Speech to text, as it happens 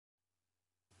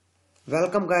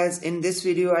Welcome guys, in this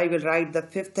video I will write the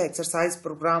fifth exercise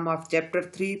program of chapter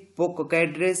 3 book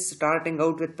Gaddis starting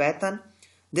out with Python.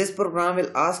 This program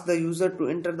will ask the user to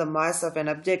enter the mass of an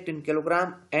object in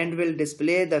kilogram and will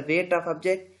display the weight of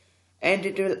object, and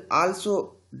it will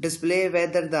also display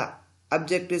whether the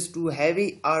object is too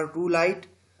heavy or too light.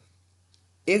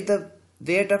 If the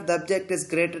weight of the object is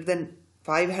greater than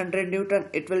 500 Newton,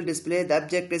 it will display the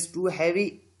object is too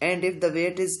heavy, and if the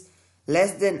weight is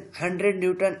less than 100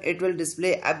 Newton, it will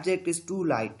display object is too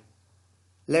light.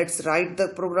 Let's write the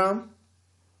program.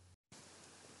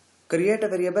 Create a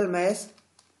variable mass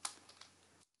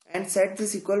and set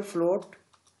this equal float.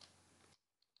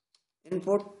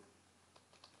 Input,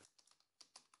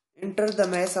 enter the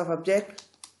mass of object.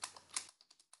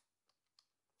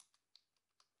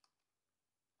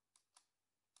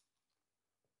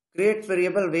 Create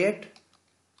variable weight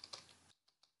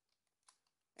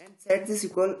and set this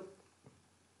equal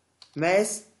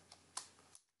mass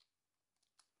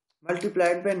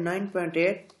multiplied by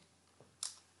 9.8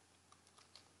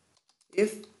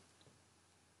 if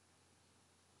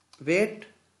weight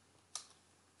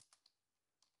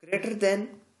greater than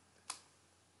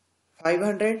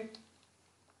 500,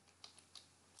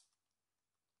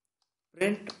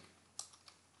 print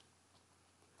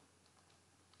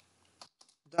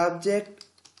the object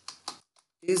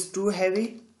is too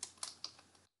heavy,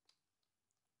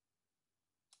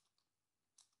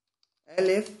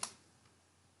 if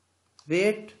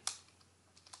weight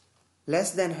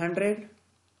less than 100,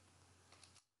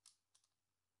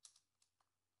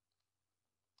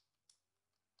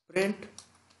 print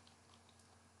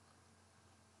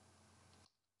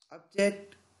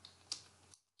object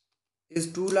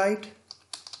is too light,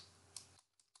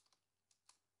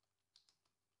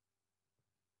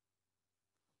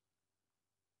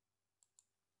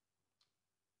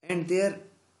 and there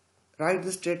write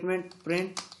the statement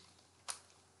print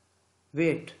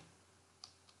weight.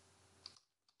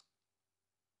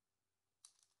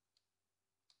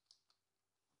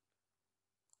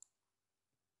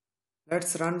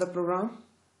 Let's run the program.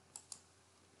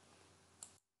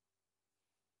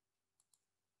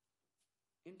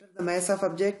 Enter the mass of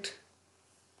object.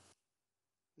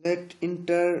 Let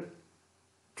enter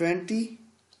 20.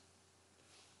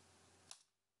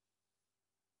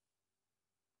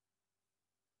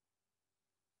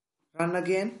 Run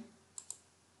again.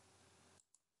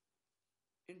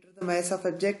 Enter the mass of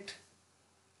object.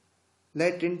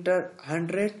 Let enter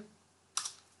 100.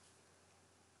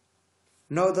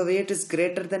 Now the weight is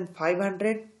greater than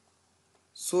 500,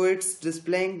 so it's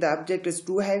displaying the object is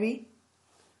too heavy.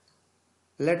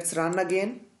 Let's run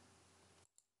again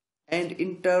and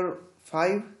enter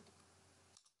 5.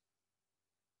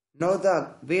 Now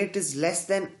the weight is less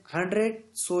than 100,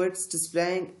 so it's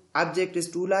displaying object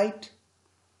is too light.